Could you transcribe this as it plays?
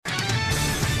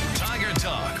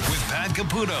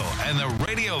Caputo and the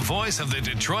radio voice of the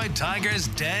Detroit Tigers,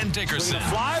 Dan Dickerson.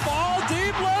 Fly ball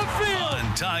deep left field.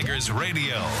 On Tigers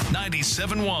Radio,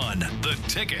 97.1, The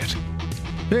Ticket.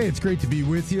 Hey, it's great to be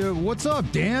with you. What's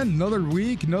up, Dan? Another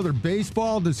week, another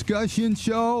baseball discussion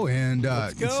show, and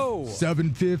Let's go. It's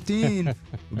 7:15.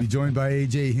 We'll be joined by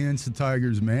A.J. Hinch, the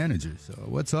Tigers manager. So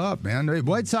what's up, man? Hey,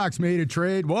 White Sox made a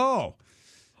trade. Whoa.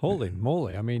 Holy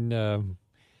moly. I mean,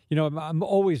 I'm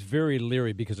always very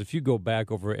leery because if you go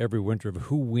back over every winter of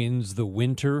who wins the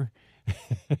winter,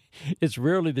 it's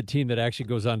rarely the team that actually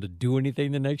goes on to do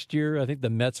anything the next year. I think the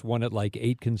Mets won it like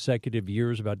 8 consecutive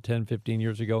years, about 10, 15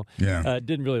 years ago. Yeah. It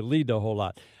didn't really lead to a whole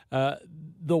lot.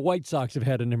 The White Sox have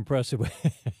had an impressive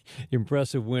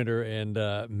winter, and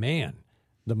man,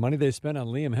 the money they spent on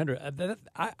Liam Hendriks.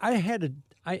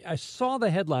 I saw the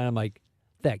headline. I'm like,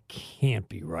 that can't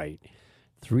be right.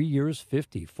 3 years,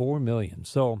 $54 million.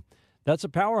 So that's a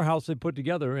powerhouse they put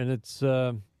together, and it's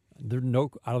I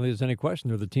don't think there's any question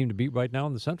they're the team to beat right now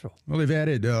in the Central. Well, they've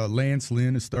added Lance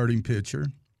Lynn, a starting pitcher.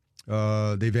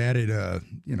 They've added a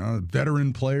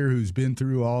veteran player who's been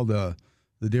through all the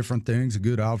different things, a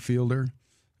good outfielder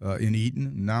in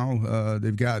Eaton. Now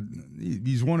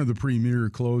he's one of the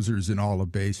premier closers in all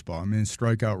of baseball. I mean,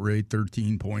 strikeout rate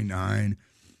 13.9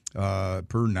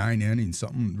 per 9 innings,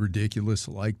 something ridiculous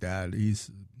like that. He's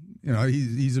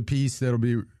a piece that'll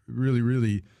be really,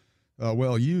 really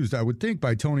well used, I would think,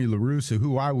 by Tony La Russa,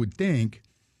 who I would think,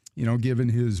 given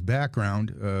his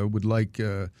background, would like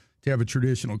to have a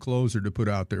traditional closer to put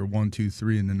out there 1, 2,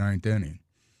 3 in the 9th inning.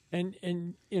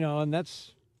 And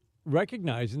that's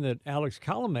recognizing that Alex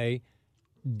Colomé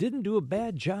didn't do a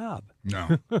bad job.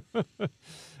 No.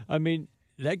 I mean,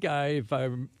 that guy, if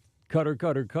I'm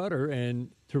cutter,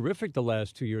 and terrific the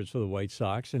last 2 years for the White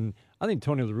Sox. And I think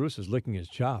Tony La Russa is licking his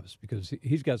chops because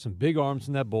he's got some big arms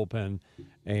in that bullpen,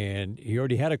 and he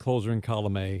already had a closer in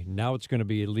Colomé. Now it's going to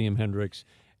be Liam Hendriks,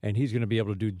 and he's going to be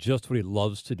able to do just what he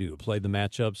loves to do, play the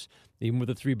matchups, even with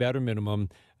a 3-batter minimum.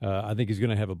 I think he's going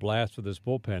to have a blast with this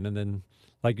bullpen. And then,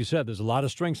 like you said, there's a lot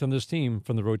of strengths on this team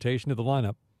from the rotation to the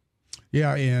lineup.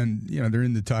 Yeah, and, they're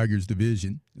in the Tigers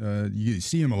division. You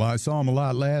see him a lot. I saw him a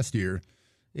lot last year.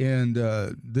 And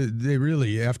they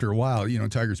really, after a while,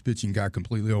 Tigers pitching got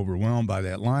completely overwhelmed by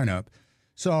that lineup.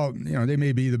 So, they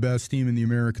may be the best team in the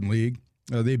American League.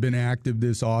 They've been active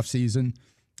this offseason.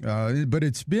 But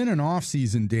it's been an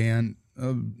offseason, Dan,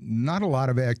 not a lot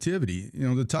of activity.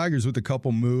 The Tigers with a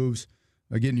couple moves,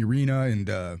 getting Urena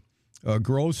and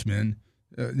Grossman,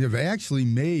 they've actually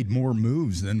made more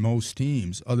moves than most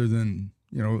teams other than,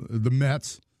 the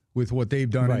Mets. With what they've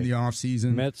done in the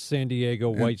offseason. Mets, San Diego,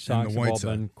 White Sox have all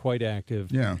been quite active.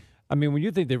 Yeah. I mean, when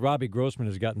you think that Robbie Grossman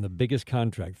has gotten the biggest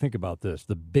contract, think about this,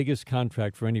 the biggest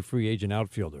contract for any free agent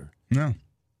outfielder. No.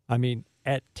 I mean,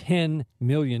 at $10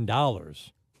 million.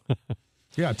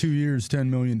 Yeah, 2 years, $10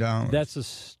 million. That's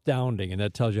astounding, and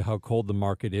that tells you how cold the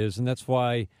market is. And that's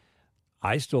why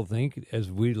I still think, as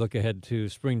we look ahead to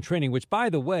spring training, which, by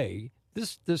the way,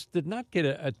 this did not get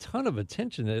a ton of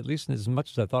attention, at least as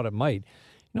much as I thought it might.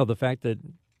 The fact that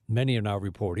many are now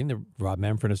reporting that Rob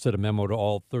Manfred has sent a memo to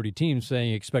all 30 teams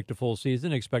saying expect a full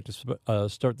season, expect to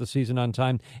start the season on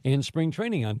time, and spring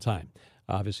training on time.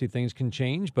 Obviously, things can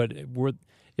change, but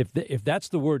if that's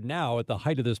the word now, at the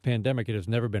height of this pandemic, it has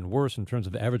never been worse in terms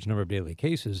of average number of daily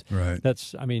cases. Right.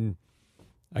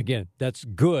 Again, that's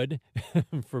good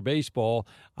for baseball.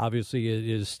 Obviously, it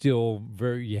is still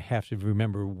you have to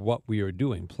remember what we are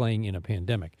doing, playing in a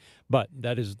pandemic. But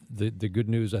that is the good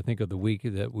news, I think, of the week,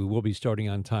 that we will be starting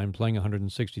on time, playing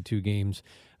 162 games.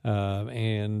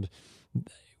 And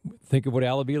think of what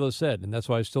Al Avila said, and that's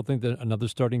why I still think that another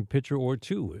starting pitcher or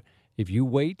two, if you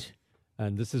wait,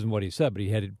 and this isn't what he said, but he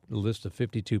had a list of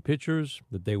 52 pitchers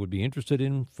that they would be interested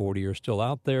in. 40 are still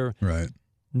out there. Right.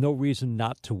 No reason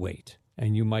not to wait.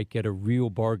 And you might get a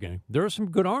real bargain. There are some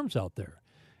good arms out there.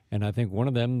 And I think one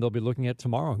of them they'll be looking at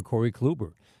tomorrow, and Corey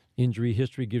Kluber. Injury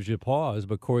history gives you pause,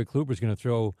 but Corey Kluber is going to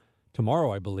throw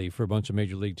tomorrow, I believe, for a bunch of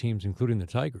major league teams, including the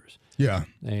Tigers. Yeah.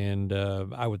 And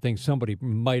I would think somebody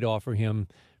might offer him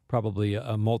probably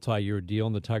a multi-year deal,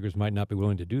 and the Tigers might not be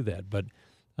willing to do that. But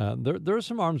there are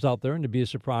some arms out there, and to be a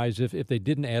surprise if they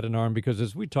didn't add an arm, because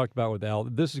as we talked about with Al,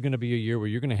 this is going to be a year where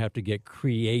you're going to have to get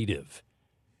creative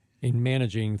in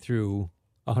managing through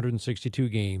 162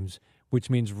 games,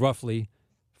 which means roughly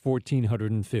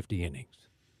 1,450 innings.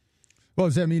 Well,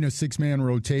 does that mean a six-man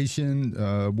rotation?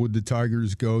 Would the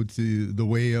Tigers go to the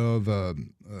way of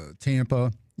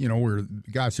Tampa, where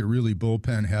guys are really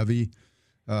bullpen heavy?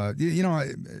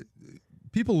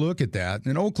 People look at that,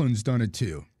 and Oakland's done it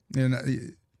too.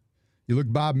 And you look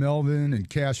Bob Melvin and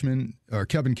Kevin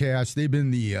Cash, they've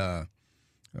been the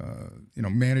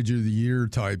manager of the year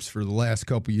types for the last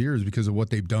couple of years because of what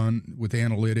they've done with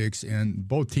analytics, and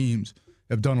both teams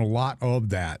have done a lot of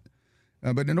that.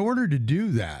 But in order to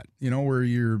do that, where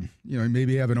you're,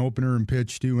 maybe have an opener and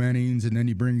pitch 2 innings, and then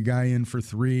you bring a guy in for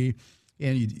 3,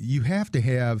 and you have to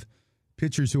have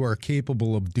pitchers who are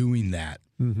capable of doing that.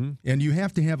 Mm-hmm. And you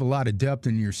have to have a lot of depth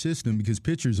in your system because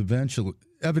pitchers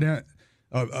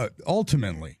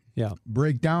ultimately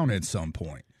break down at some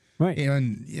point. Right.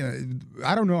 And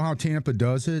I don't know how Tampa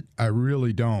does it. I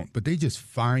really don't. But they just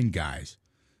find guys.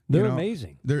 They're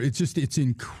amazing. It's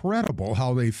incredible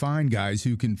how they find guys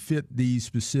who can fit these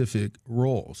specific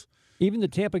roles. Even the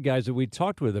Tampa guys that we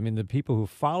talked with, I mean, the people who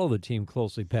follow the team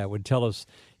closely, Pat, would tell us,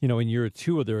 in year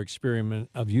 2 of their experiment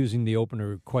of using the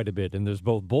opener quite a bit. And there's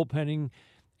both bullpenning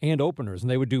and openers, and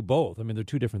they would do both. I mean, they're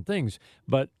 2 different things.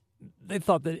 But they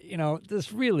thought that,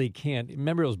 this really can't.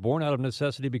 Remember, it was born out of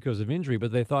necessity because of injury,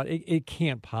 but they thought it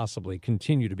can't possibly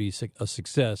continue to be a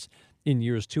success in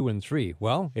years 2 and 3.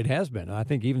 Well, it has been. I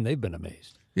think even they've been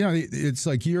amazed. It's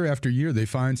like year after year they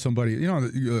find somebody.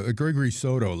 Gregory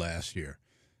Soto last year.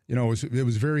 It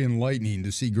was very enlightening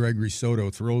to see Gregory Soto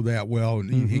throw that well,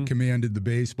 and he commanded the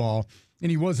baseball. And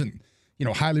he wasn't,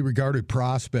 highly regarded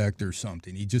prospect or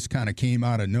something. He just kind of came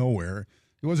out of nowhere.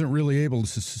 He wasn't really able to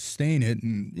sustain it,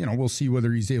 and we'll see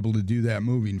whether he's able to do that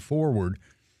moving forward.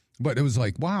 But it was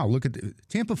like, wow, look at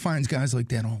Tampa finds guys like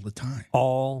that all the time.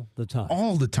 All the time.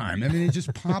 All the time. I mean, they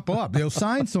just pop up. They'll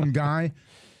sign some guy,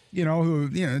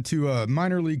 who, to a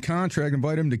minor league contract,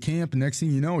 invite him to camp, and next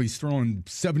thing you know, he's throwing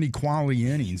 70 quality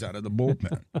innings out of the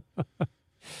bullpen.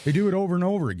 They do it over and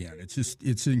over again.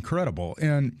 It's incredible.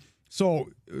 And so,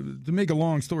 to make a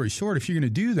long story short, if you're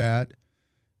going to do that,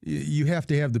 you have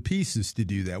to have the pieces to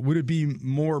do that. Would it be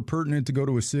more pertinent to go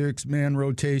to a 6-man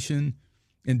rotation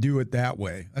and do it that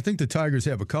way? I think the Tigers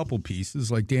have a couple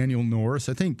pieces, like Daniel Norris.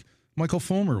 I think Michael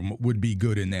Fulmer would be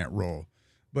good in that role.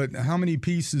 But how many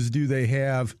pieces do they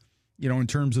have, in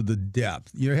terms of the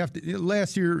depth?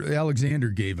 Last year, Alexander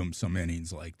gave him some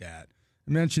innings like that.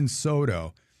 I mentioned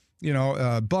Soto.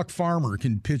 Buck Farmer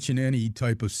can pitch in any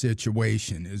type of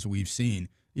situation, as we've seen.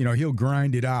 He'll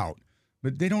grind it out.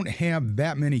 But they don't have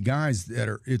that many guys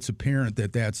it's apparent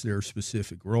that that's their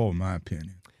specific role, in my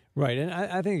opinion. Right, and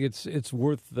I think it's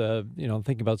worth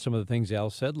thinking about some of the things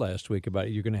Al said last week about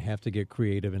you're going to have to get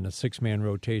creative in a 6-man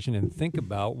rotation and think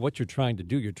about what you're trying to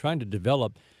do. You're trying to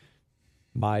develop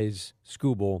Mize,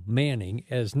 Skubal, Manning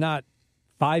as not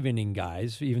 5-inning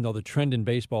guys, even though the trend in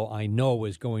baseball I know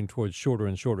is going towards shorter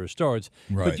and shorter starts.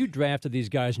 Right. But you drafted these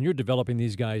guys and you're developing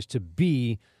these guys to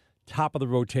be top of the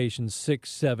rotation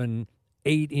 6, 7,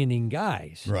 8-inning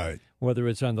guys. Right. Whether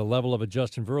it's on the level of a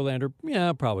Justin Verlander,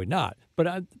 probably not.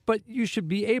 But you should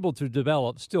be able to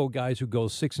develop still guys who go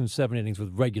 6 and 7 innings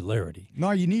with regularity.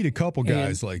 No, you need a couple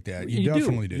guys like that. You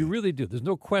definitely do. You really do. There's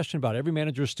no question about it. Every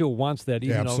manager still wants that,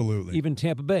 even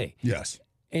Tampa Bay. Yes.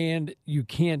 And you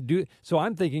can't do – so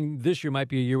I'm thinking this year might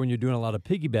be a year when you're doing a lot of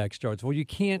piggyback starts. Well, you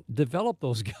can't develop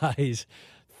those guys,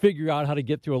 figure out how to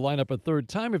get through a lineup a third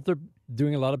time if they're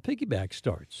doing a lot of piggyback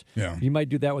starts. Yeah. You might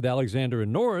do that with Alexander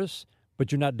and Norris, but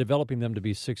you're not developing them to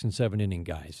be 6 and 7 inning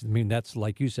guys. I mean, that's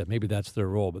like you said, maybe that's their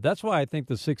role. But that's why I think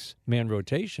the 6-man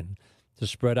rotation, to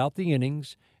spread out the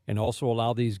innings and also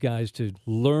allow these guys to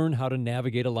learn how to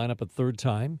navigate a lineup a third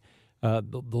time,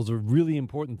 those are really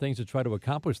important things to try to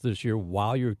accomplish this year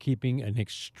while you're keeping an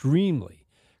extremely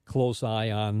close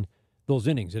eye on those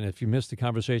innings. And if you missed the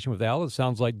conversation with Al, it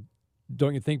sounds like,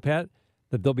 don't you think, Pat,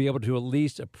 that they'll be able to at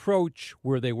least approach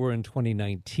where they were in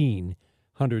 2019,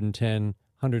 110,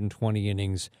 120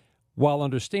 innings, while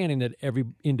understanding that every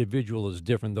individual is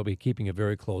different. They'll be keeping a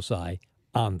very close eye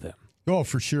on them. Oh,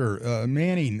 for sure.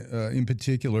 Manning, in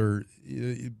particular,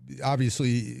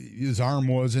 obviously his arm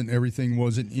everything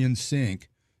wasn't in sync.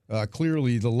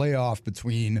 Clearly, the layoff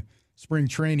between spring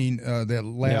training,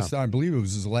 I believe it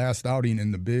was his last outing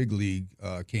in the big league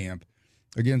camp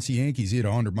against the Yankees, he hit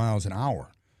 100 miles an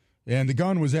hour. And the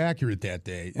gun was accurate that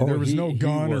day. There was no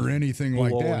gun or anything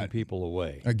like that. Blowing people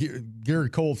away.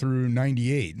 Garrett Cole threw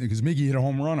 98 because Mickey hit a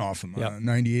home run off him,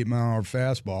 98-mile-an-hour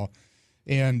fastball.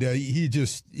 And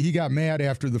he got mad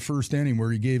after the first inning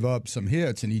where he gave up some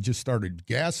hits and he just started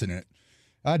gassing it.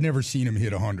 I'd never seen him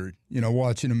hit 100,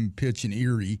 watching him pitch in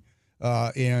Erie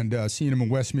and seeing him in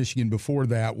West Michigan before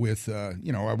that with, I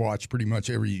watched pretty much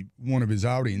every one of his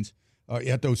outings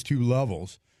at those two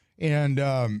levels. And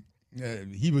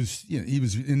he was,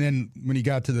 and then when he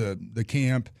got to the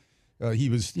camp, he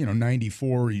was,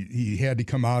 94. He had to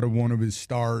come out of one of his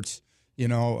starts,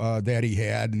 that he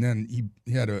had, and then he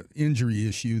had an injury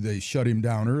issue. They shut him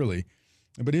down early,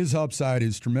 but his upside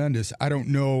is tremendous. I don't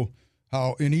know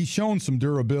and he's shown some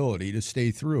durability to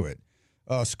stay through it.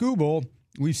 Skubal,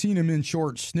 we've seen him in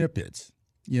short snippets.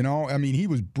 You know, I mean, he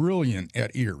was brilliant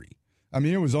at Erie. I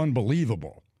mean, it was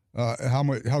unbelievable how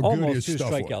good his stuff was. Almost 2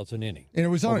 strikeouts an inning. And it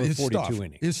was on his 42 stuff.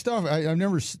 innings. His stuff, I've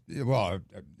never, well,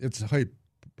 it's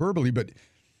hyperbole, but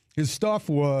his stuff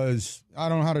was, I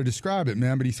don't know how to describe it,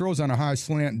 man, but he throws on a high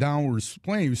slant downwards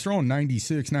plane. He was throwing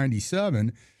 96,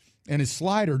 97, and his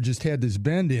slider just had this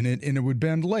bend in it, and it would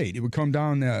bend late. It would come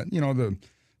down that, you know,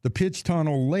 the pitch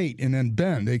tunnel late and then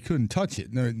bend. They couldn't touch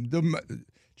it. The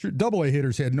double-A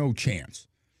hitters had no chance.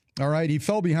 All right, he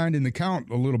fell behind in the count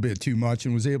a little bit too much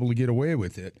and was able to get away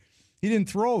with it. He didn't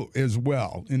throw as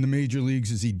well in the major leagues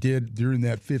as he did during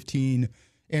that 15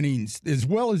 innings, as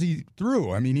well as he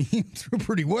threw. I mean, he threw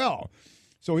pretty well.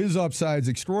 So his upside's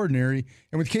extraordinary.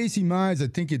 And with Casey Mize, I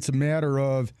think it's a matter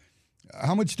of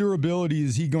how much durability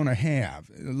is he going to have?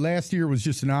 Last year was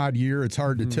just an odd year. It's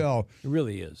hard to tell. It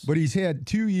really is. But he's had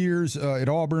 2 years at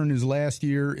Auburn his last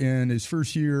year and his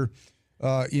first year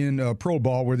in pro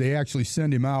ball where they actually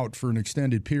send him out for an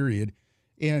extended period.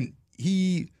 And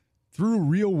he threw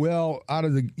real well out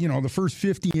of the first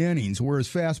 50 innings where his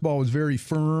fastball was very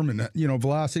firm and,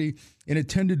 velocity, and it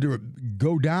tended to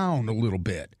go down a little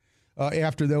bit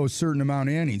after those certain amount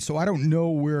of innings. So I don't know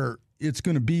where it's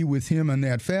going to be with him on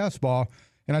that fastball.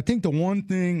 And I think the one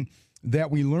thing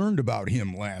that we learned about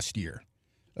him last year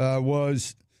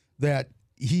was that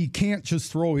he can't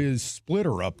just throw his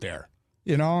splitter up there.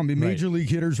 You know, I mean, major league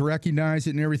hitters recognize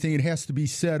it and everything. It has to be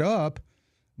set up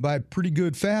by a pretty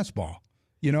good fastball,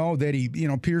 that he,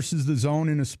 pierces the zone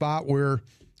in a spot where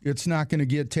it's not going to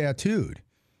get tattooed.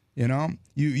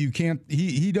 You can't,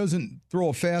 he doesn't throw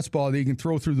a fastball that he can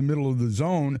throw through the middle of the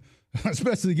zone,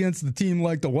 especially against the team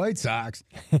like the White Sox,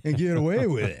 and get away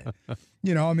with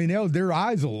it. Their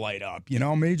eyes will light up.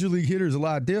 Major league hitters a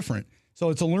lot different.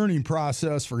 So it's a learning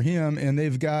process for him, and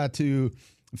they've got to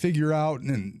figure out,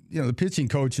 and the pitching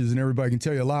coaches and everybody can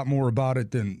tell you a lot more about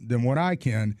it than what I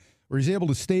can, where he's able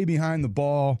to stay behind the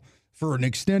ball for an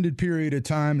extended period of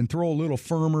time and throw a little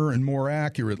firmer and more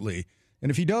accurately. And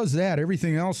if he does that,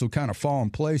 everything else will kind of fall in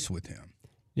place with him.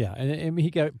 Yeah, and he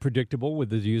got predictable with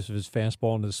the use of his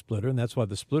fastball and his splitter, and that's why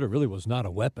the splitter really was not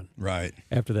a weapon. Right.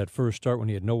 After that first start when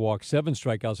he had no walks, 7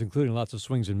 strikeouts, including lots of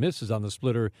swings and misses on the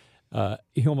splitter,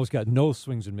 he almost got no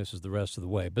swings and misses the rest of the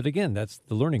way. But again, that's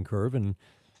the learning curve, and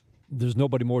there's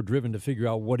nobody more driven to figure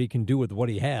out what he can do with what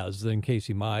he has than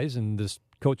Casey Mize, and this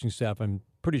coaching staff, I'm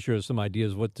pretty sure, has some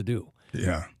ideas what to do.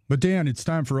 Yeah. But, Dan, it's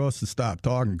time for us to stop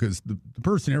talking because the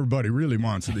person everybody really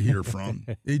wants to hear from,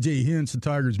 A.J. Hinch, the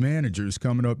Tigers manager, is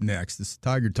coming up next. This is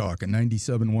Tiger Talk on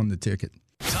 97.1 The Ticket.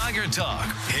 Tiger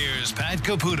Talk. Here's Pat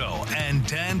Caputo and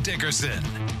Dan Dickerson.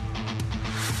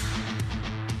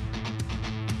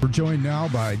 We're joined now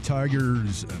by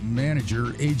Tigers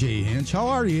manager, A.J. Hinch. How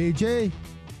are you, A.J.?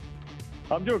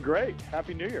 I'm doing great.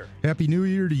 Happy New Year. Happy New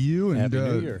Year to you and Happy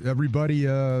New Year. Everybody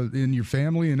in your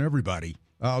family and everybody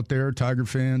out there, Tiger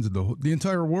fans, the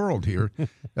entire world here.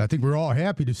 I think we're all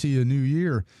happy to see a new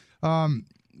year.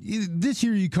 This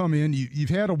year you come in, you've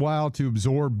had a while to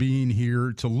absorb being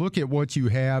here, to look at what you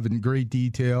have in great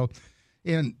detail.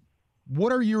 And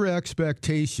what are your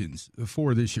expectations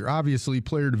for this year? Obviously,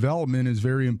 player development is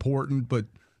very important, but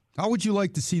how would you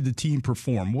like to see the team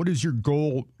perform? What is your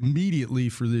goal immediately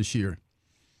for this year?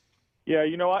 Yeah,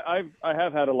 I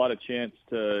have had a lot of chance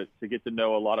to get to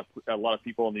know a lot of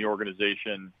people in the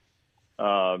organization.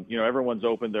 Everyone's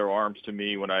opened their arms to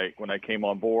me when I came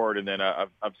on board, and then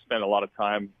I've spent a lot of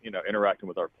time interacting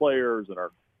with our players and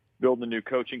building a new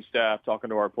coaching staff, talking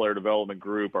to our player development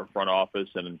group, our front office,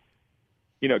 and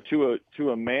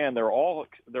to a man, they're all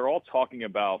talking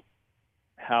about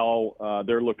how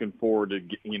they're looking forward to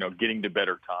getting to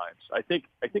better times. I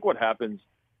think what happens,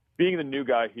 being the new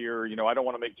guy here, I don't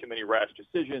want to make too many rash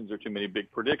decisions or too many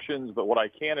big predictions, but what I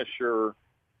can assure,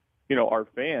 our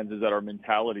fans is that our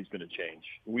mentality is going to change.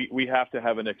 We have to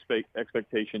have an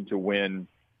expectation to win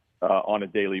on a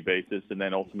daily basis, and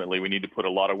then ultimately we need to put a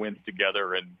lot of wins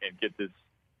together and get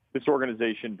this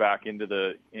organization back into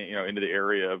the into the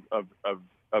area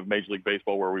of Major League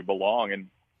Baseball where we belong. And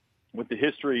with the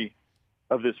history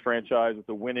of this franchise, with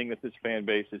the winning that this fan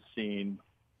base has seen,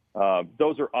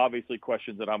 those are obviously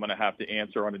questions that I'm going to have to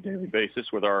answer on a daily basis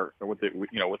with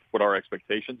what our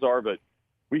expectations are. But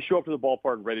we show up to the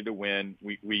ballpark ready to win.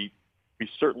 We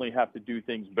certainly have to do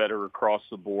things better across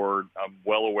the board. I'm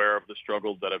well aware of the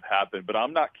struggles that have happened, but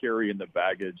I'm not carrying the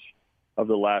baggage of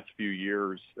the last few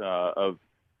years of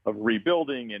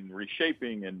rebuilding and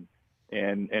reshaping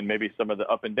and maybe some of the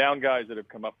up and down guys that have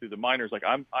come up through the minors. Like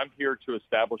I'm here to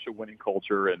establish a winning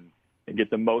culture and get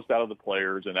the most out of the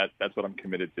players, and that's what I'm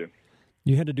committed to.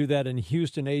 You had to do that in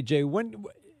Houston, AJ. When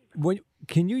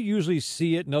can you usually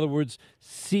see it? In other words,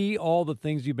 see all the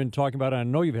things you've been talking about. I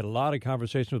know you've had a lot of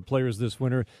conversations with players this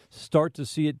winter. Start to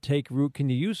see it take root. Can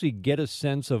you usually get a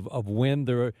sense of when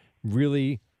they're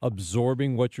really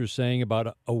absorbing what you're saying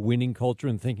about a winning culture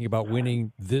and thinking about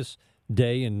winning this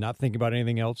day and not thinking about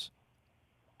anything else?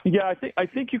 Yeah, I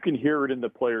think you can hear it in the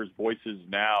players' voices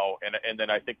now, and then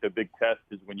I think the big test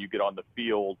is when you get on the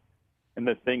field and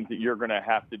the things that you're going to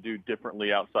have to do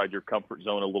differently outside your comfort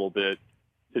zone a little bit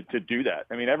to do that.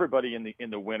 I mean, everybody in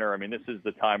the winter, I mean, this is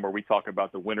the time where we talk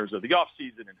about the winners of the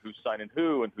offseason and who's signing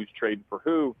who and who's trading for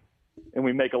who, and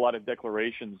we make a lot of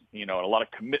declarations, and a lot of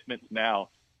commitments now.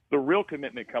 The real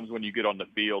commitment comes when you get on the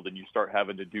field and you start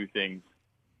having to do things,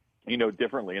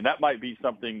 differently. And that might be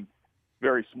something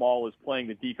very small, as playing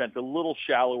the defense a little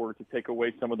shallower to take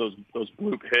away some of those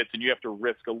bloop hits, and you have to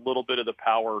risk a little bit of the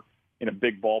power in a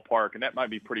big ballpark, and that might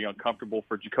be pretty uncomfortable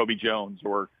for Jacoby Jones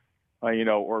or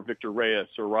Victor Reyes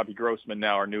or Robbie Grossman,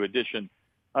 now our new addition.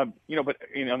 But on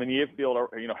the infield,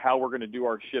 how we're going to do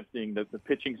our shifting, the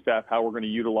pitching staff, how we're going to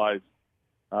utilize,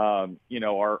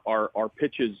 our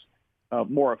pitches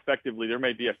more effectively. There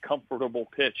may be a comfortable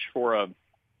pitch for a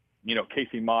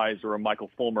Casey Mize or a Michael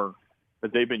Fulmer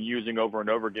that they've been using over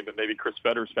and over again, but maybe Chris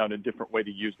Fetters found a different way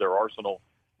to use their arsenal.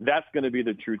 That's going to be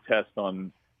the true test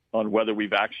on whether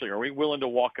are we willing to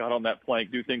walk out on that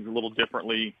plank, do things a little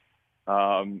differently,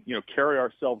 carry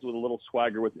ourselves with a little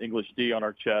swagger with English D on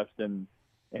our chest and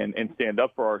stand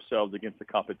up for ourselves against the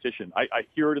competition. I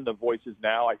hear it in the voices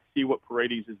now. I see what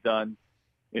Paredes has done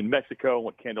in Mexico,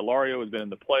 what Candelario has been in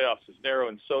the playoffs. Cisnero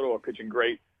and Soto are pitching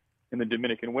great in the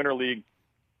Dominican Winter League.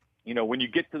 When you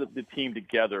get to the team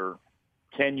together,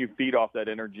 can you feed off that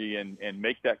energy and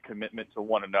make that commitment to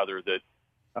one another that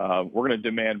we're going to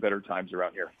demand better times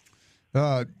around here?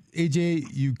 AJ,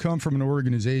 you come from an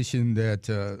organization that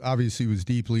obviously was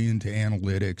deeply into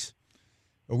analytics.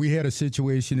 We had a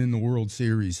situation in the World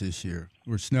Series this year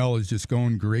where Snell is just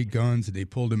going great guns, and they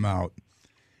pulled him out.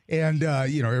 And,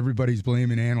 everybody's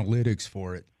blaming analytics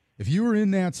for it. If you were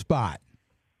in that spot,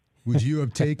 would you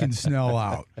have taken Snell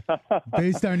out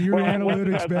based on your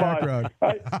analytics background?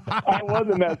 I was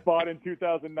in that spot in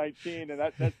 2019, and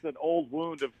that's an old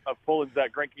wound of pulling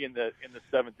Zach Greinke in the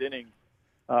seventh inning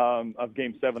of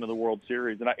Game 7 of the World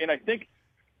Series. And I think,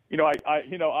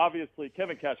 obviously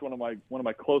Kevin Cash, one of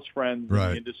my close friends in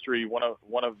the industry, one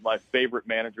of my favorite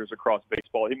managers across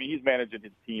baseball. I mean, he's managing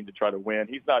his team to try to win.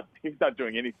 He's not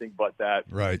doing anything but that.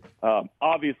 Right.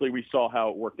 Obviously, we saw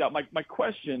how it worked out. My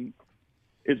question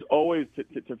is always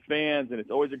to fans, and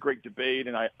it's always a great debate,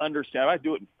 and I understand. I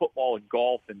do it in football and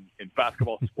golf and in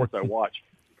basketball sports I watch.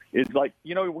 It's like,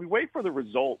 we wait for the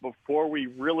result before we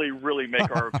really, really make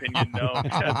our opinion known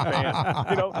as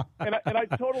fans. And I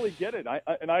totally get it. I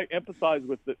empathize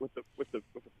with the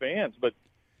fans. But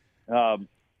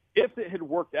if it had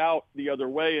worked out the other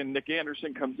way, and Nick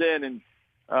Anderson comes in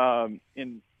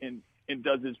and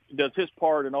does his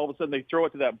part, and all of a sudden they throw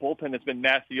it to that bullpen that's been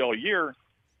nasty all year,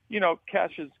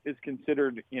 Cash is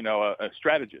considered a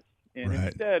strategist, and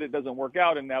instead it doesn't work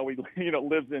out, and now we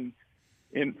lives in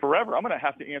forever. I'm going to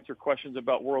have to answer questions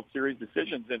about World Series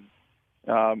decisions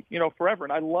and, forever.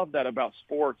 And I love that about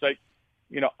sports.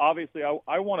 Obviously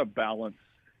I want to balance,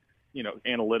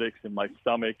 analytics in my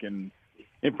stomach and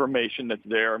information that's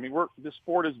there. I mean, the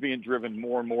sport is being driven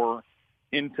more and more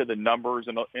into the numbers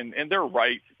and they're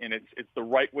right. And it's the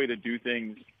right way to do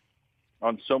things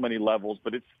on so many levels,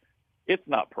 but it's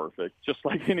not perfect, just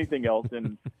like anything else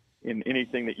in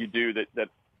anything that you do that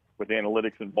with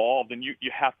analytics involved, and you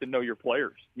have to know your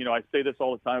players. I say this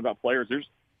all the time about players.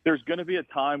 There's going to be a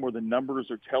time where the numbers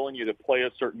are telling you to play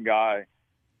a certain guy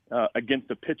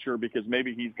against a pitcher because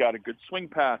maybe he's got a good swing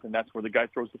path, and that's where the guy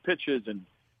throws the pitches, and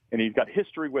he's got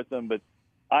history with them. But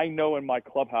I know in my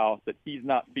clubhouse that he's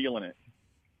not feeling it,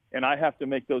 and I have to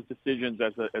make those decisions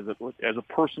as a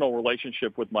personal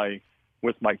relationship with my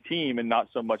team, and not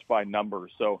so much by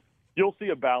numbers. So you'll see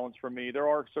a balance for me. There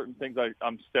are certain things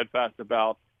I'm steadfast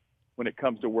about when it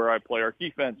comes to where I play our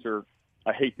defense, or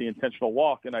I hate the intentional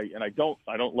walk, and I don't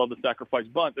love the sacrifice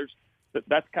bunt.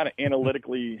 That's kind of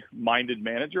analytically minded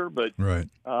manager, but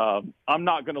I'm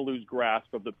not going to lose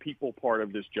grasp of the people part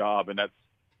of this job, and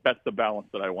that's the balance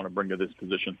that I want to bring to this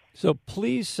position. So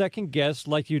please second guess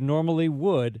like you normally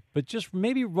would, but just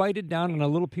maybe write it down on a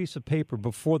little piece of paper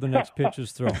before the next pitch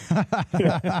is thrown.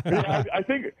 I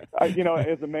think,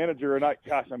 as a manager, and I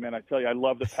tell you, I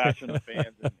love the passion of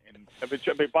fans. And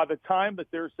by the time that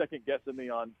they're second guessing me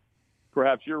on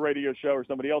perhaps your radio show or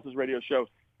somebody else's radio show,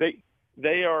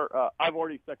 they are. I've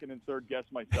already second and third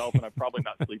guessed myself, and I'm probably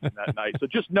not sleeping that night. So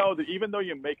just know that even though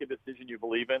you make a decision you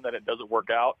believe in, that it doesn't work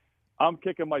out, I'm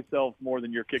kicking myself more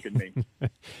than you're kicking me.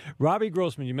 Robbie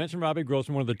Grossman, you mentioned Robbie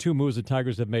Grossman, one of the two moves the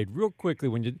Tigers have made. Real quickly,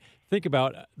 when you think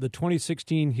about the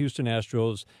 2016 Houston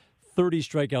Astros, 30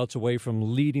 strikeouts away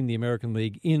from leading the American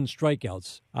League in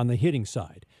strikeouts on the hitting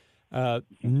side.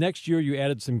 Next year, you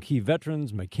added some key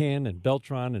veterans, McCann and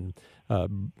Beltran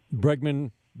and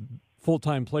Bregman,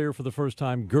 full-time player for the first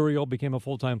time. Gurriel became a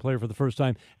full-time player for the first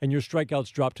time, and your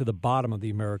strikeouts dropped to the bottom of the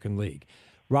American League.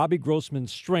 Robbie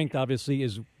Grossman's strength, obviously,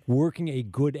 is working a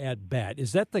good at-bat.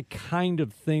 Is that the kind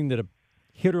of thing that a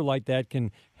hitter like that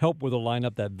can help with a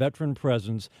lineup, that veteran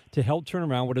presence, to help turn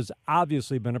around what has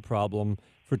obviously been a problem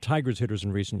for Tigers hitters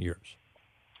in recent years?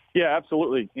 Yeah,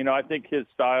 absolutely. I think his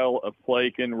style of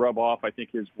play can rub off. I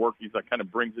think his work, he's kind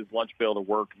of brings his lunch pail to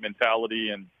work mentality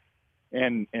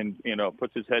and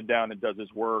puts his head down and does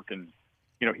his work. And,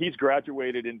 he's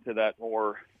graduated into that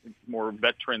more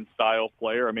veteran style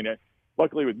player. I mean,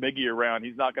 luckily with Miggy around,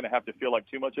 he's not going to have to feel like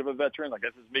too much of a veteran. Like,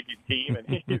 this is Miggy's team,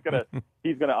 and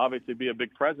he's gonna obviously be a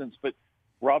big presence. But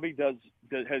Robbie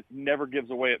never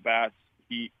gives away at bats.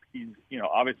 He's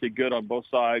obviously good on both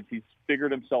sides. He's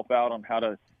figured himself out on how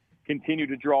to continue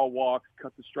to draw walks,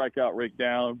 cut the strikeout rate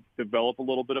down, develop a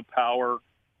little bit of power.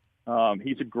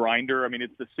 He's a grinder. I mean,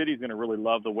 the city's going to really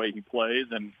love the way he plays,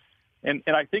 and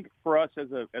I think for us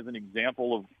as an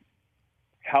example of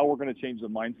how we're going to change the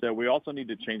mindset, we also need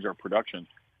to change our production.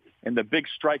 And the big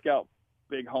strikeout,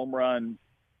 big home run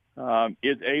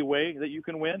is a way that you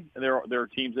can win. There are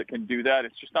teams that can do that.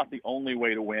 It's just not the only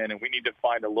way to win, and we need to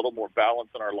find a little more balance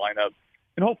in our lineup.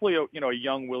 And hopefully, a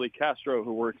young Willie Castro,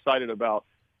 who we're excited about,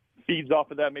 feeds off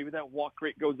of that. Maybe that walk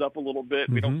rate goes up a little bit.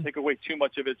 We don't take away too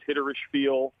much of his hitterish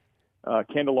feel.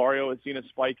 Candelario has seen a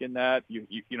spike in that.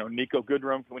 Nico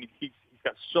Goodrum, when he's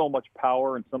got so much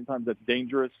power, and sometimes that's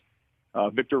dangerous.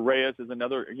 Victor Reyes is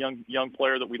another young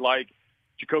player that we like.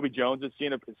 Jacoby Jones has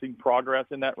seen progress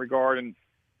in that regard. And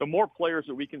the more players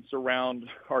that we can surround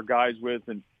our guys with,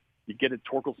 and you get a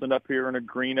Torkelson up here and a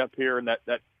Green up here, and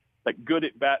that good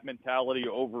at bat mentality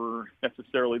over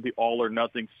necessarily the all or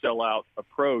nothing sellout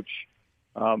approach,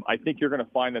 I think you're going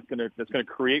to find that's going to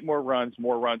create more runs.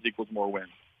 More runs equals more wins.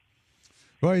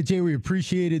 Well, AJ, we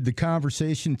appreciated the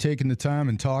conversation, taking the time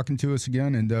and talking to us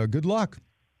again, and good luck.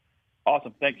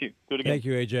 Awesome. Thank you. Do it again. Thank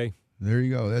you, AJ. There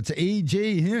you go. That's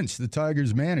AJ Hinch, the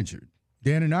Tigers manager.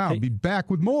 Dan and I will be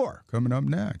back with more coming up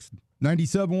next.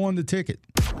 97.1 The Ticket.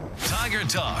 Tiger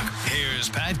Talk. Here's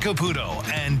Pat Caputo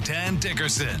and Dan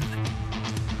Dickerson.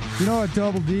 At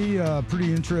Double D,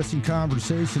 pretty interesting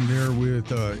conversation there with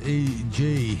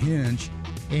AJ Hinch.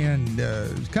 And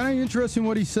it's kind of interesting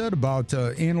what he said about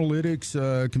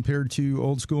analytics compared to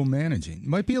old school managing.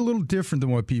 Might be a little different than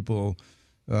what people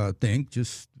think,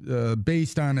 just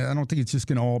based on, I don't think it's just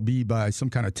going to all be by some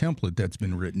kind of template that's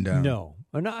been written down. No.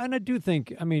 And I do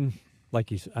think,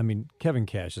 Kevin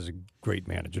Cash is a great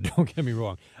manager, don't get me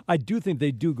wrong. I do think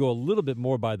they do go a little bit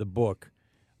more by the book,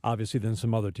 obviously, than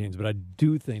some other teams. But I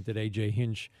do think that A.J.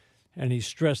 Hinch, and he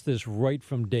stressed this right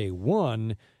from day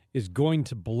one, is going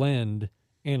to blend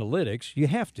analytics. You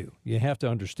have to. You have to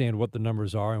understand what the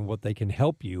numbers are and what they can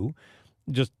help you.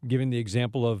 Just giving the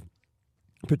example of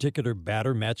a particular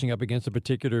batter matching up against a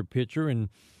particular pitcher and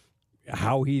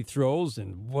how he throws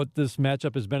and what this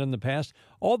matchup has been in the past,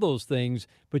 all those things.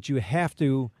 But you have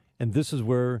to, and this is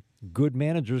where good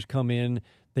managers come in.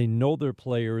 They know their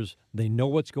players. They know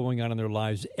what's going on in their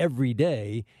lives every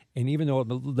day. And even though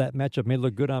that matchup may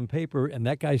look good on paper and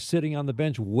that guy's sitting on the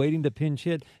bench waiting to pinch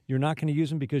hit, you're not going to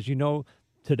use him because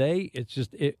today it's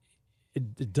just it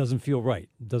doesn't feel right.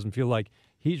 It doesn't feel like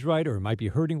he's right, or it might be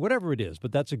hurting, whatever it is.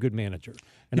 But that's a good manager.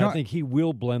 And I think he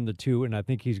will blend the two, and I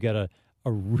think he's got a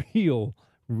real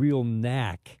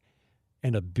knack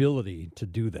and ability to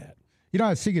do that. I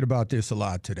was thinking about this a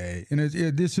lot today, and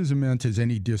this isn't meant as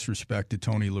any disrespect to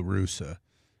Tony La Russa,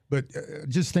 but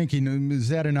just thinking, is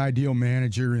that an ideal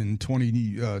manager in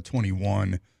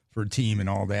 2021 for a team and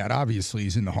all that? Obviously,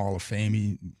 he's in the Hall of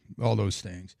Fame, all those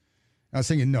things. I was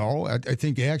thinking, no, I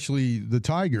think actually the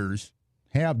Tigers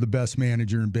have the best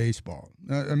manager in baseball.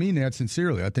 I mean that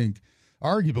sincerely. I think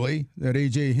arguably that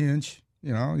A.J. Hinch,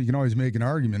 you can always make an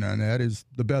argument on that, is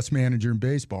the best manager in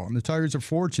baseball. And the Tigers are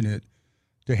fortunate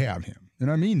to have him.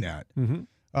 And I mean that. Mm-hmm.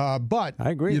 But I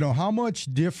agree. How much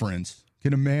difference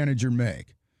can a manager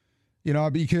make?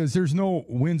 Because there's no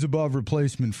wins above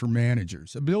replacement for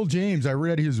managers. Bill James, I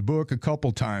read his book a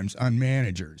couple times on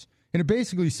managers. And it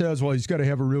basically says, well, he's got to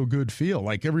have a real good feel,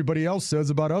 like everybody else says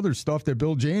about other stuff that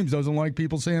Bill James doesn't like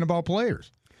people saying about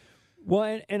players.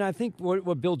 Well, and I think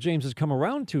what Bill James has come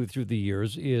around to through the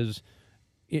years is,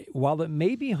 while it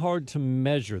may be hard to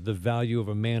measure the value of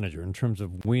a manager in terms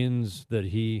of wins that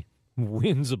he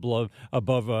wins above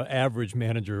average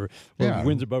manager or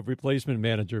wins above replacement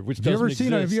manager, which doesn't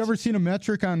exist. Have you ever seen a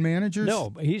metric on managers?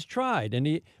 No, he's tried,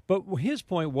 but his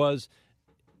point was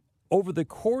over the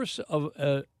course of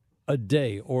a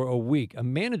day or a week, a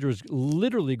manager is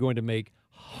literally going to make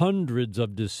hundreds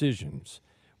of decisions,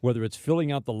 whether it's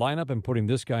filling out the lineup and putting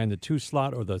this guy in the 2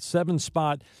 slot or the 7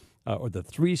 spot or the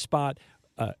 3 spot,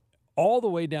 all the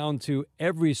way down to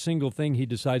every single thing he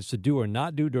decides to do or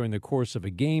not do during the course of a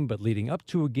game, but leading up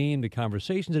to a game, the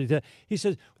conversations that he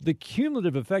says, the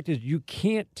cumulative effect is you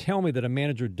can't tell me that a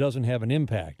manager doesn't have an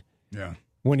impact. Yeah.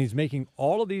 When he's making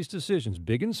all of these decisions,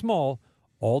 big and small,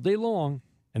 all day long,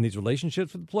 and these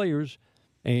relationships with players,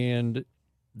 and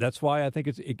that's why I think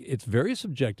it's very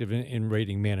subjective in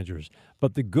rating managers.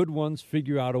 But the good ones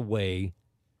figure out a way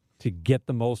to get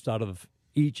the most out of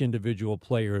each individual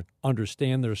player,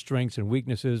 understand their strengths and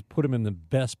weaknesses, put them in the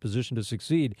best position to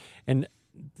succeed. And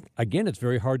again, it's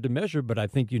very hard to measure, but I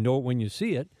think you know it when you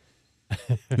see it.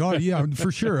 Oh, yeah,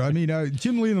 for sure. I mean,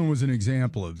 Jim Leyland was an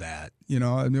example of that.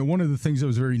 I mean, one of the things that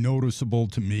was very noticeable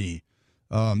to me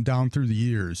down through the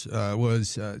years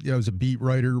was I was a beat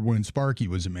writer when Sparky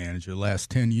was a manager, the last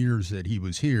 10 years that he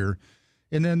was here.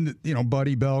 And then,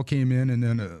 Buddy Bell came in, and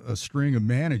then a string of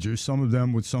managers, some of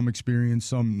them with some experience,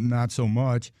 some not so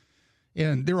much.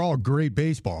 And they're all great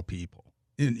baseball people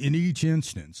in each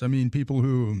instance. I mean, people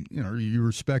who, you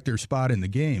respect their spot in the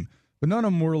game. But none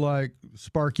of them were like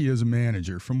Sparky as a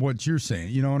manager, from what you're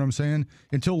saying. You know what I'm saying?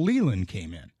 Until Leyland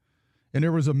came in. And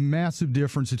there was a massive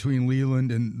difference between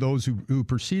Leyland and those who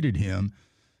preceded him.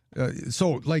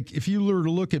 So, if you were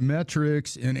to look at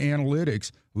metrics and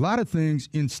analytics, a lot of things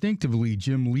instinctively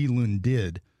Jim Leyland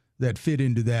did that fit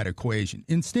into that equation.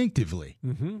 Instinctively.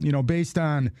 Mm-hmm. Based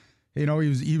on,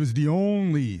 he was the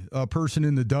only person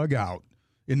in the dugout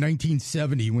in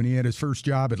 1970 when he had his first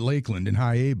job at Lakeland in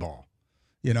high A ball.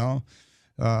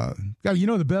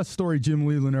 The best story Jim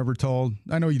Leyland ever told?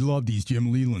 I know you love these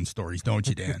Jim Leyland stories, don't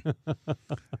you, Dan?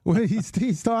 Well,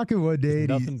 he's talking one day.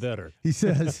 Nothing better. He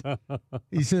says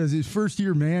his first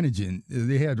year managing,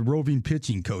 they had roving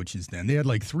pitching coaches then. They had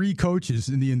like 3 coaches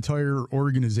in the entire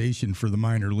organization for the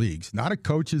minor leagues. Not a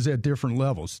coaches at different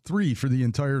levels. 3 for the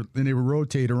entire, and they would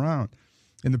rotate around.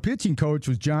 And the pitching coach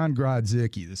was John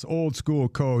Grodzicki, this old school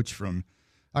coach from,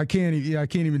 I can't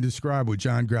even describe what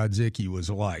John Grodzicki was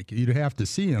like. You'd have to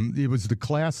see him. It was the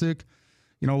classic,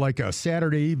 like a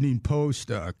Saturday Evening Post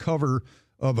cover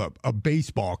of a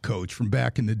baseball coach from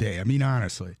back in the day. I mean,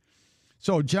 honestly.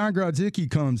 So John Grodzicki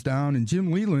comes down, and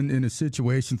Jim Leyland, in a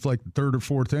situation, it's like the 3rd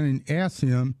or 4th inning, asks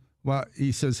him,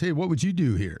 he says, "Hey, what would you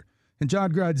do here?" And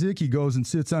John Grodzicki goes and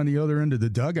sits on the other end of the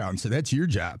dugout and said, "That's your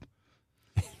job."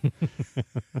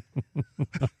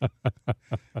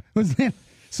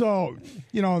 So,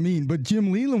 but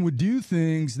Jim Leyland would do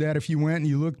things that if you went and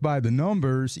you looked by the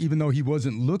numbers, even though he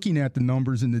wasn't looking at the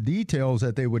numbers and the details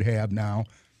that they would have now,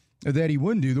 that he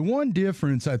wouldn't do. The one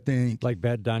difference, I think. Like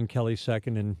bat Don Kelly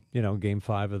second in, Game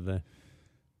 5 of the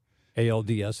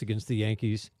ALDS against the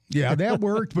Yankees. Yeah, that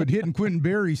worked, but hitting Quentin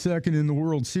Berry second in the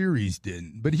World Series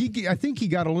didn't. But I think he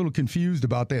got a little confused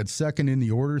about that second in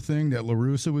the order thing that La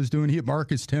Russa was doing. He hit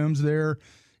Marcus Thames there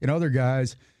and other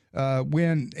guys.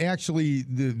 When actually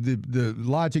the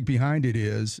logic behind it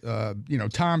is,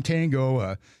 Tom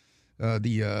Tango,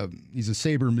 he's a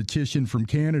sabermetician from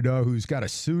Canada who's got a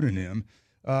pseudonym.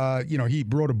 He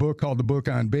wrote a book called The Book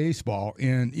on Baseball,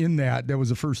 and in that was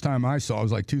the first time I saw, it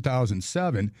was like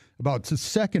 2007, about the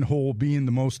second hole being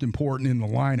the most important in the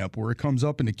lineup, where it comes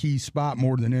up in a key spot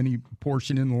more than any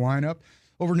portion in the lineup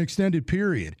over an extended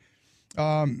period.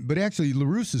 But actually, La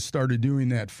Russa started doing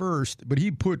that first, but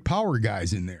he put power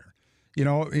guys in there,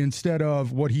 instead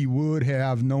of what he would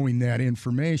have knowing that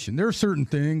information. There are certain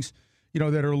things,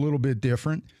 that are a little bit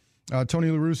different. Tony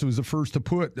La Russa was the first to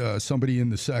put somebody in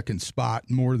the second spot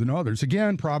more than others.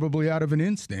 Again, probably out of an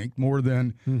instinct more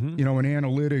than, an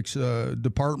analytics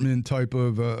department type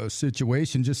of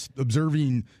situation, just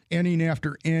observing inning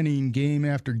after inning, game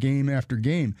after game after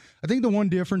game. I think the one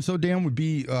difference, though, Dan, would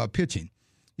be pitching.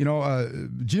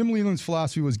 Jim Leyland's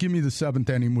philosophy was give me the 7th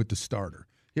inning with the starter.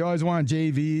 He always wanted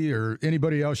JV or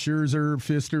anybody else, Scherzer,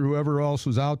 Fister, whoever else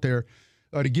was out there,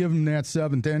 to give him that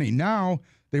 7th inning. Now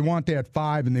they want that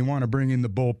 5 and they want to bring in the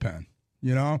bullpen.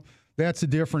 That's the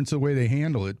difference, the way they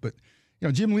handle it. But,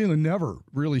 Jim Leyland never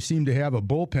really seemed to have a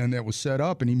bullpen that was set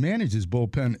up, and he managed his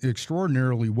bullpen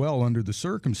extraordinarily well under the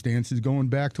circumstances going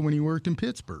back to when he worked in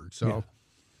Pittsburgh. So. Yeah.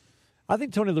 I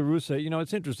think Tony La Russa,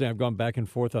 it's interesting. I've gone back and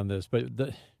forth on this, but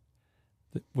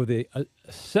with the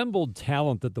assembled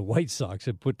talent that the White Sox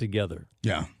have put together.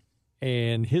 Yeah.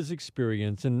 And his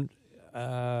experience, and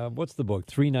what's the book?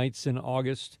 3 Nights in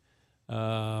August.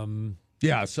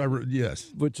 Yes,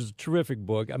 which is a terrific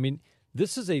book. I mean,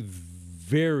 this is a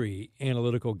very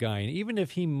analytical guy, and even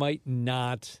if he might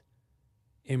not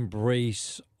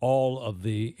embrace all of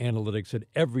the analytics that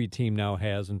every team now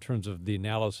has in terms of the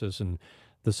analysis and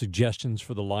the suggestions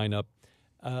for the lineup,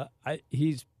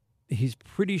 he's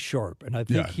pretty sharp, and I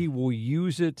think he will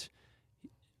use it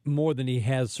more than he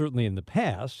has certainly in the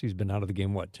past. He's been out of the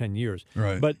game, 10 years?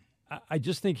 Right. But I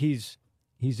just think he's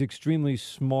extremely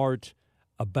smart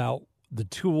about the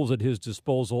tools at his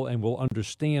disposal and will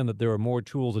understand that there are more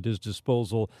tools at his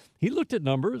disposal. He looked at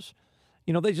numbers.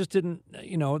 They just didn't,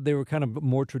 they were kind of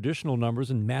more traditional numbers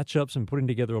and matchups and putting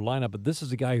together a lineup. But this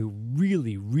is a guy who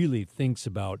really, really thinks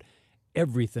about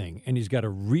everything, and he's got a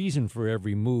reason for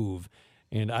every move.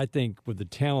 And I think with the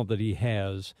talent that he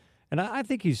has, and I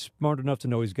think he's smart enough to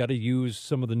know he's got to use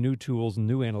some of the new tools and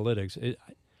new analytics.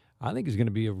 I think he's going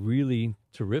to be a really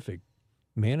terrific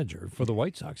manager for the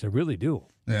White Sox. I really do.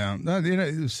 Yeah.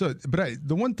 The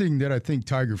one thing that I think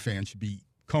Tiger fans should be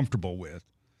comfortable with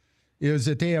is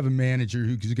that they have a manager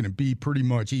who's going to be pretty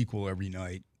much equal every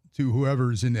night to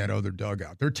whoever's in that other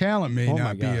dugout. Their talent may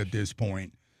not be at this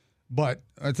point, but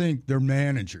I think their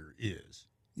manager is.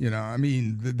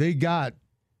 They got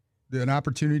an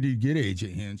opportunity to get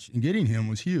A.J. Hinch, and getting him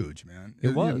was huge, man.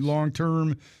 It was. Long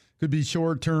term, could be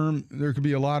short term. There could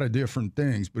be a lot of different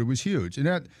things, but it was huge.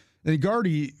 And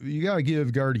Gardy, you got to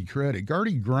give Gardy credit.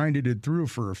 Gardy grinded it through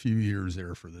for a few years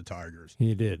there for the Tigers.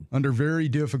 He did. Under very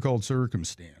difficult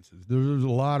circumstances. There's a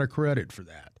lot of credit for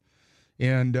that.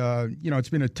 And, it's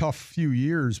been a tough few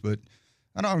years, but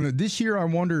I don't know. This year I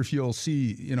wonder if you'll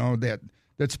see,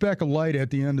 that speck of light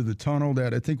at the end of the tunnel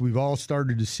that I think we've all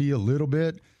started to see a little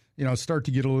bit, start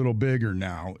to get a little bigger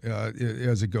now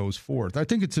as it goes forth. I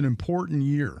think it's an important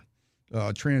year.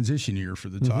 Transition year for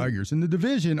the Tigers. And the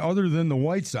division, other than the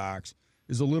White Sox,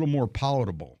 is a little more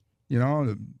palatable.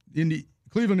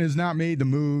 Cleveland has not made the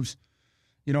moves,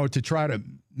 to try to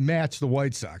match the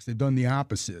White Sox. They've done the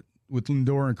opposite with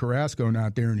Lindor and Carrasco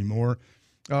not there anymore.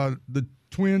 The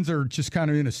Twins are just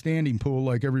kind of in a standing pool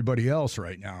like everybody else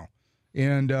right now.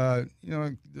 And, I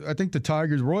think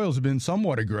the Royals have been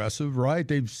somewhat aggressive, right?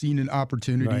 They've seen an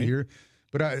opportunity here.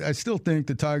 But I still think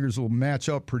the Tigers will match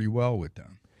up pretty well with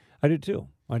them. I do too.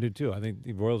 I think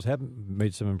the Royals have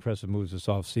made some impressive moves this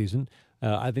offseason.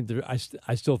 I think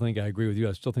I still think I agree with you.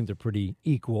 I still think they're pretty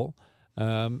equal.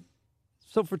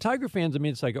 So for Tiger fans,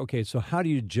 it's like, okay, so how do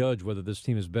you judge whether this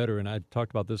team is better? And I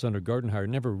talked about this under Gardenhire. It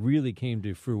never really came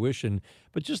to fruition.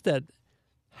 But just that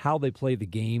how they play the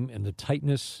game and the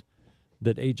tightness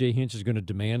that A.J. Hinch is going to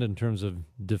demand in terms of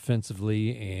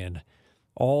defensively and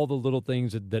all the little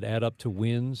things that add up to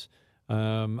wins.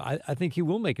 I think he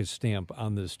will make a stamp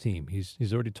on this team.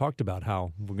 He's already talked about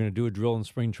how we're going to do a drill in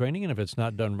spring training, and if it's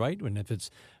not done right, and if it's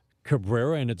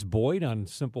Cabrera and it's Boyd on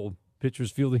simple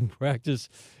pitcher's fielding practice,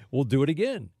 we'll do it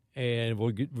again. And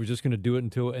we're just going to do it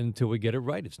until we get it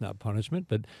right. It's not punishment,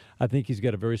 but I think he's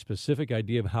got a very specific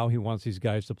idea of how he wants these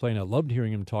guys to play. And I loved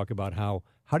hearing him talk about how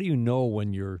do you know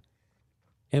when your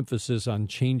emphasis on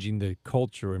changing the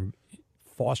culture and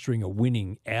fostering a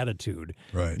winning attitude.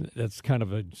 Right. That's kind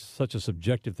of such a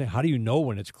subjective thing. How do you know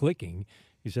when it's clicking?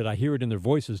 He said, I hear it in their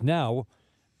voices now,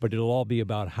 but it'll all be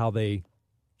about how they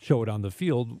show it on the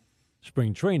field,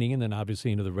 spring training, and then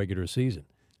obviously into the regular season.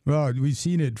 Well, we've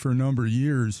seen it for a number of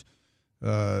years.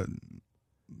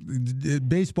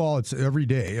 Baseball, it's every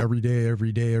day.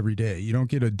 You don't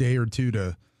get a day or two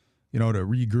to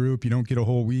regroup. You don't get a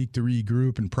whole week to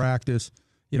regroup and practice.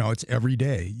 It's every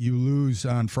day. You lose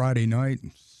on Friday night.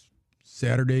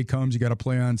 Saturday comes, you got to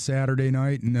play on Saturday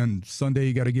night, and then Sunday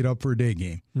you got to get up for a day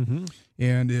game. Mm-hmm.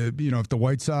 And, if the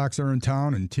White Sox are in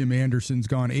town and Tim Anderson's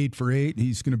gone 8 for 8,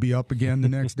 he's going to be up again the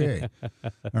next day.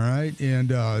 All right? And,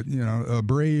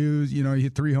 Abreu, he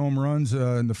hit 3 home runs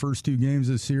in the first 2 games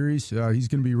of the series. He's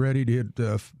going to be ready to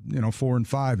hit, 4 and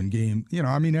 5 in game.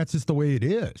 That's just the way it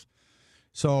is.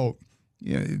 So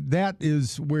that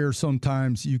is where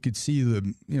sometimes you could see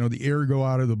the air go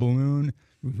out of the balloon.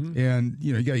 Mm-hmm. And,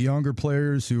 you got younger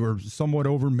players who are somewhat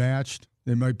overmatched.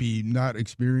 They might be not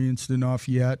experienced enough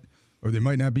yet, or they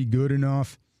might not be good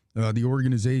enough. The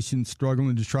organization's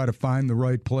struggling to try to find the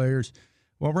right players.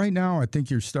 Well, right now, I think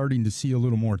you're starting to see a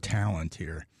little more talent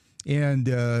here. And,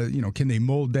 can they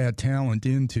mold that talent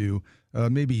into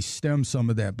maybe stem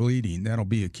some of that bleeding? That'll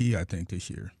be a key, I think,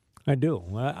 this year. I do.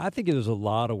 I think there's a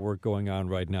lot of work going on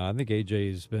right now. I think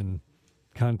AJ has been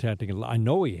contacting. I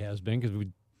know he has been because we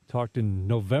talked in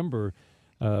November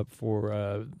for,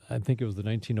 I think it was the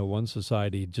 1901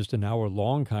 Society, just an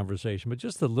hour-long conversation. But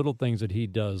just the little things that he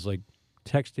does, like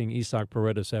texting Isaac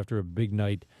Paredes after a big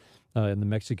night in the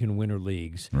Mexican Winter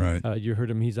Leagues. Right. You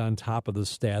heard him. He's on top of the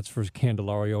stats for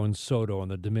Candelario and Soto in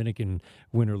the Dominican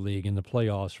Winter League in the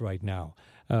playoffs right now.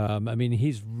 I mean,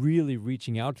 he's really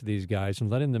reaching out to these guys and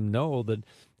letting them know that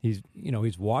he's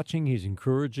watching, he's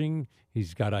encouraging,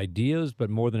 he's got ideas, but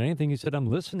more than anything, he said, I'm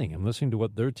listening. I'm listening to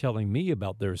what they're telling me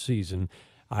about their season.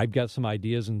 I've got some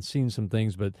ideas and seen some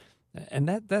things,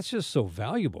 and that's just so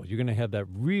valuable. You're going to have that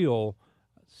real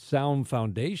sound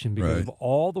foundation because of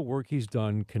all the work he's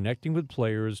done connecting with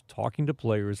players, talking to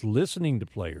players, listening to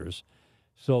players,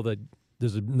 so that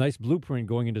there's a nice blueprint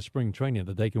going into spring training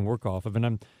that they can work off of.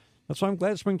 And that's why I'm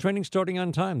glad spring training's starting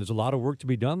on time. There's a lot of work to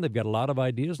be done. They've got a lot of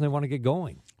ideas, and they want to get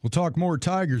going. We'll talk more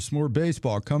Tigers, more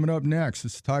baseball coming up next.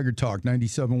 It's Tiger Talk,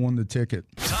 97.1 The Ticket.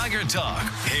 Tiger Talk.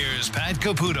 Here's Pat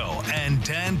Caputo and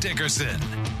Dan Dickerson.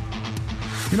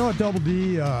 You know what, Double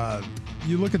D,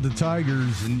 you look at the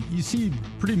Tigers, and you see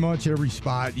pretty much every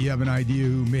spot. You have an idea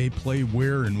who may play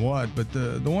where and what, but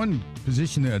the one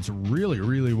position that's really,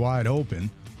 really wide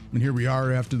open, and here we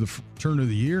are after the turn of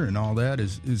the year and all that,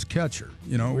 is catcher.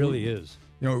 You know, it really is.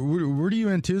 You know, where do you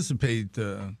anticipate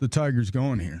the Tigers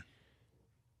going here?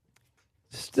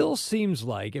 Still seems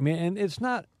like, I mean, and it's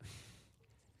not,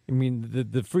 I mean,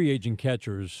 the free agent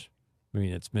catchers, I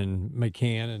mean, it's been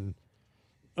McCann and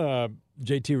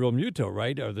JT Realmuto,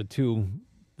 right, are the two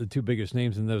biggest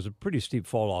names, and there's a pretty steep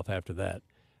fall off after that.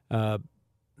 I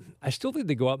still think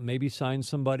they go out and maybe sign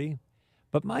somebody.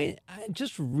 But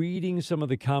just reading some of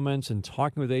the comments and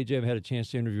talking with AJ, I've had a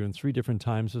chance to interview him 3 different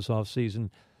times this offseason.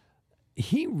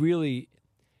 I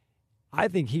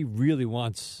think he really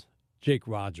wants Jake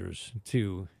Rogers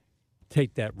to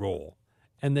take that role.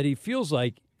 And that he feels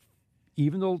like,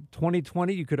 even though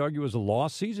 2020, you could argue, was a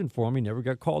lost season for him, he never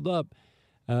got called up,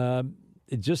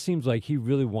 it just seems like he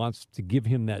really wants to give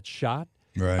him that shot.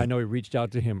 Right. I know he reached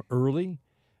out to him early.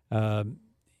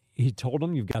 He told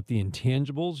him, you've got the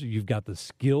intangibles, you've got the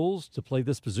skills to play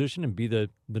this position and be the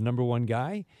number one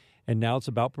guy, and now it's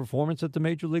about performance at the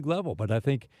major league level. But I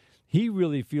think he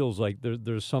really feels like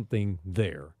there's something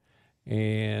there.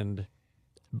 And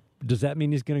does that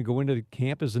mean he's going to go into the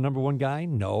camp as the number one guy?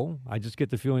 No. I just get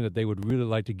the feeling that they would really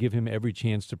like to give him every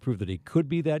chance to prove that he could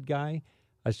be that guy.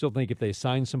 I still think if they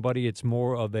sign somebody, it's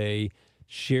more of a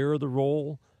share the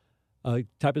role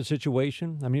type of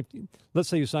situation. I mean, let's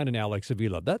say you signed an Alex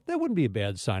Avila. That wouldn't be a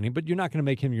bad signing, but you're not going to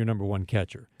make him your number one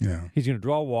catcher. Yeah. He's going to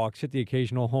draw walks, hit the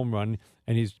occasional home run,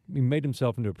 and he made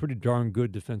himself into a pretty darn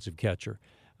good defensive catcher.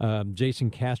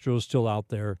 Jason Castro is still out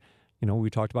there. You know,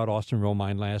 we talked about Austin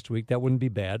Romine last week. That wouldn't be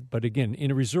bad, but again, in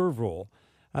a reserve role.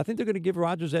 I think they're going to give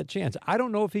Rogers that chance. I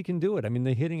don't know if he can do it. I mean,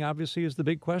 the hitting obviously is the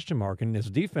big question mark, and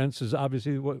his defense is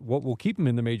obviously what will keep him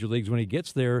in the major leagues when he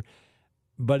gets there.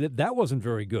 But that wasn't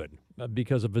very good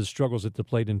because of his struggles at the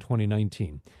plate in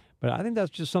 2019. But I think that's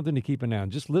just something to keep an eye on.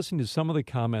 Just listening to some of the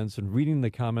comments and reading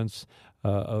the comments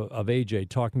of AJ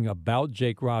talking about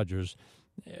Jake Rogers,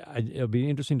 it'll be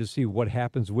interesting to see what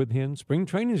happens with him. Spring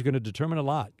training is going to determine a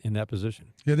lot in that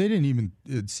position. Yeah, they didn't even,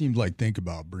 it seemed like, think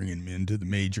about bringing him into the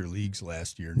major leagues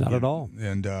last year. Not at all.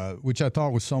 And which I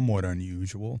thought was somewhat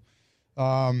unusual.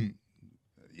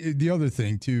 The other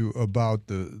thing, too, about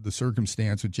the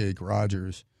circumstance with Jake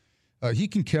Rogers, he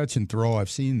can catch and throw. I've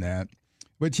seen that.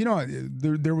 But, you know,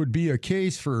 there would be a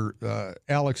case for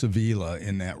Alex Avila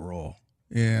in that role.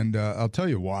 And I'll tell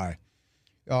you why.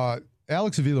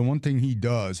 Alex Avila, one thing he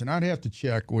does, and I'd have to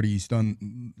check what he's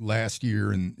done last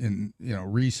year and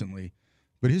recently,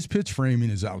 but his pitch framing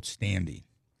is outstanding.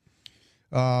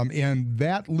 And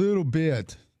that little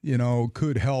bit,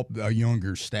 could help a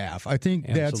younger staff. I think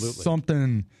Absolutely. That's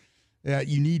something that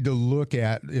you need to look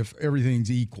at if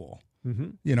everything's equal.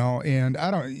 Mm-hmm. And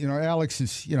I don't, Alex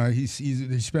is,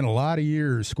 he's spent a lot of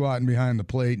years squatting behind the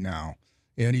plate now,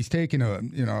 and he's taken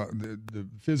the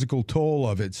physical toll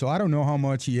of it. So I don't know how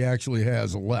much he actually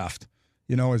has left,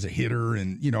 as a hitter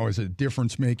and, as a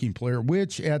difference-making player,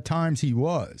 which at times he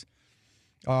was.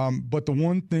 But the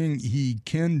one thing he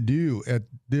can do at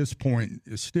this point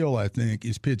is still, I think,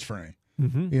 is pitch frame.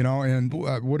 Mm-hmm. And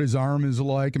what his arm is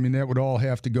like. I mean, that would all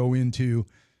have to go into,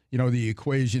 the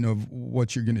equation of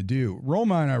what you're going to do.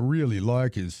 Romine, I really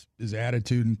like his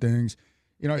attitude and things,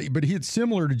 but he's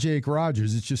similar to Jake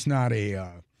Rogers. It's just not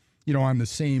on the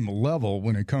same level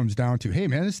when it comes down to, hey,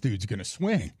 man, this dude's going to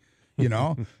swing,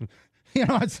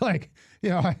 it's like,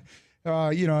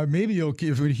 maybe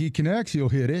if he connects, he'll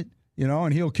hit it,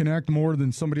 and he'll connect more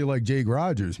than somebody like Jake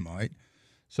Rogers might.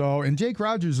 So, and Jake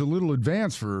Rogers is a little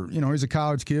advanced for, he's a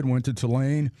college kid, went to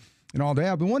Tulane and all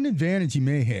that. But one advantage he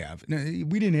may have, we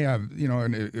didn't have,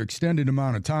 an extended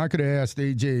amount of time. I could have asked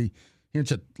A.J.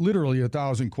 Hinch literally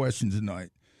 1,000 questions a night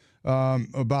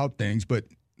about things. But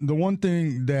the one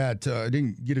thing that I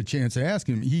didn't get a chance to ask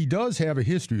him, he does have a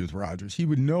history with Rogers. He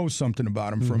would know something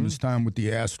about him from his time with the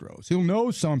Astros. He'll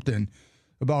know something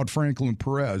about Franklin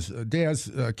Perez.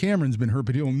 Cameron's been hurt,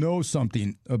 but he'll know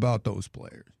something about those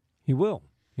players. He will.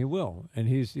 He will. And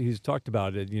he's talked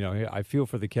about it. You know, I feel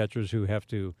for the catchers who have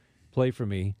to play for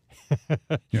me.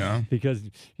 Yeah. Because,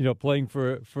 you know, playing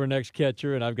for an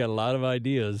ex-catcher, and I've got a lot of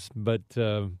ideas, but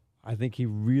I think he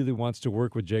really wants to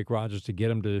work with Jake Rogers to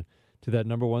get him to that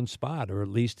number one spot, or at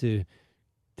least to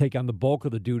take on the bulk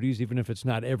of the duties, even if it's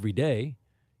not every day.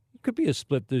 It could be a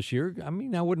split this year. I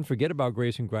mean, I wouldn't forget about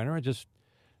Grayson Greiner. I just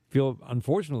feel,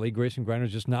 unfortunately, Grayson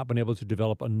Greiner's just not been able to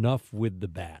develop enough with the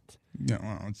bat. Yeah,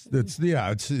 well,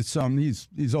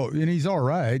 he's all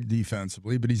right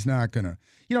defensively, but he's not gonna.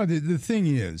 You know, the thing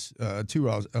is, too.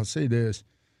 I'll say this: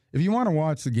 if you want to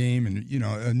watch the game and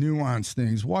nuanced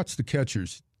things, watch the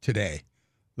catchers today,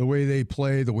 the way they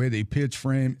play, the way they pitch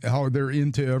frame, how they're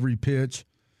into every pitch,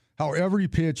 how every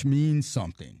pitch means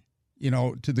something,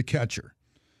 to the catcher,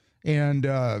 and.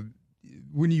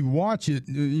 When you watch it,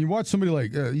 you watch somebody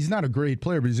like, he's not a great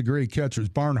player, but he's a great catcher. It's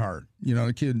Barnhart.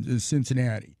 The kid is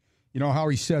Cincinnati. How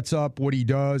he sets up, what he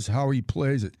does, how he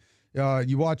plays it.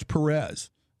 You watch Perez.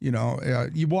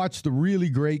 You watch the really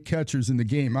great catchers in the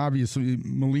game. Obviously,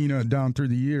 Molina down through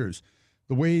the years.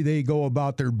 The way they go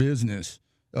about their business,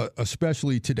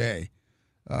 especially today.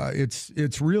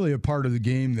 It's really a part of the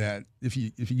game that if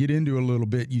you get into it a little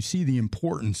bit, you see the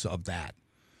importance of that.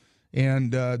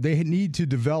 And they need to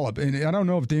develop. And I don't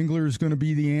know if Dingler is going to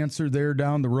be the answer there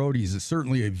down the road. He's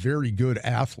certainly a very good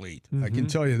athlete. I can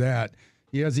tell you that.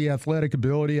 He has the athletic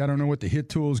ability. I don't know what the hit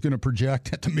tool is going to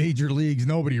project at the major leagues.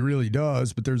 Nobody really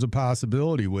does, but there's a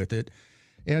possibility with it.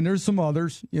 And there's some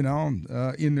others,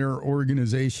 in their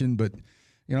organization. But,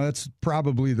 that's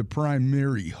probably the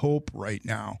primary hope right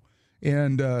now.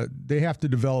 And they have to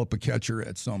develop a catcher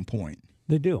at some point.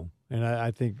 They do. And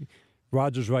I think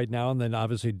Rogers right now, and then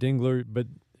obviously Dingler, but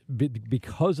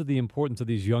because of the importance of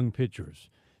these young pitchers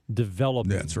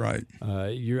developing. That's right.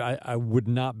 I would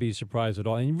not be surprised at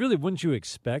all. And really, wouldn't you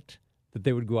expect that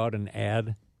they would go out and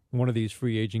add one of these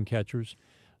free agent catchers?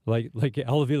 Like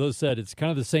Alavilo said, it's kind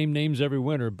of the same names every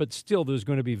winter, but still there's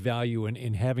going to be value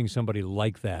in having somebody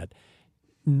like that.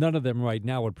 None of them right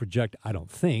now would project, I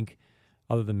don't think,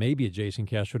 other than maybe a Jason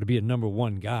Castro, to be a number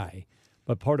one guy.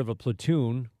 But part of a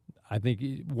platoon, I think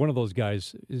one of those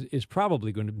guys is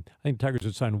probably going to – I think Tigers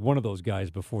would sign one of those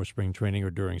guys before spring training or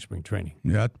during spring training.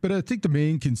 Yeah, but I think the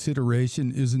main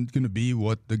consideration isn't going to be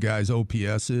what the guy's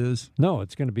OPS is. No,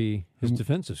 it's going to be his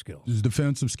defensive skills. His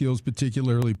defensive skills,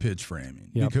 particularly pitch framing,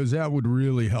 because that would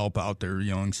really help out their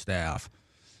young staff.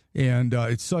 And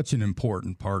it's such an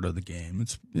important part of the game.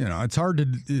 It's hard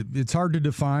to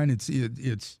define.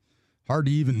 It's hard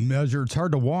to even measure. It's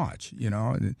hard to watch,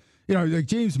 like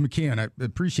James McCann, I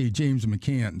appreciate James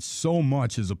McCann so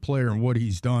much as a player and what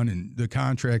he's done and the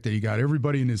contract that he got.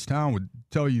 Everybody in his town would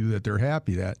tell you that they're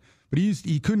happy that. But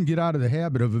he couldn't get out of the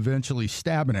habit of eventually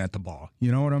stabbing at the ball.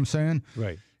 You know what I'm saying?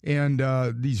 Right. And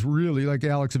these really, like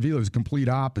Alex Avila, is complete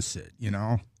opposite,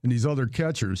 and these other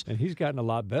catchers. And he's gotten a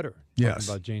lot better. Yes.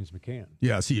 About James McCann.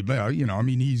 Yes. He's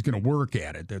going to work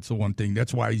at it. That's the one thing.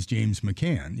 That's why he's James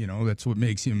McCann. That's what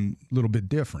makes him a little bit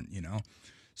different,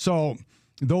 So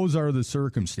those are the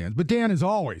circumstances. But Dan, as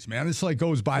always, man, this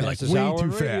goes by way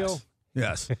too fast.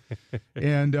 Yes.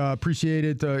 And appreciate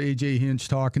it. AJ Hinch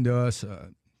talking to us.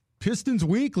 Pistons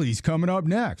Weekly's coming up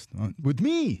next with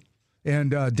me.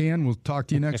 And Dan, we'll talk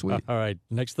to you next week. All right.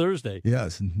 Next Thursday.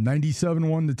 Yes. 97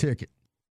 won the ticket.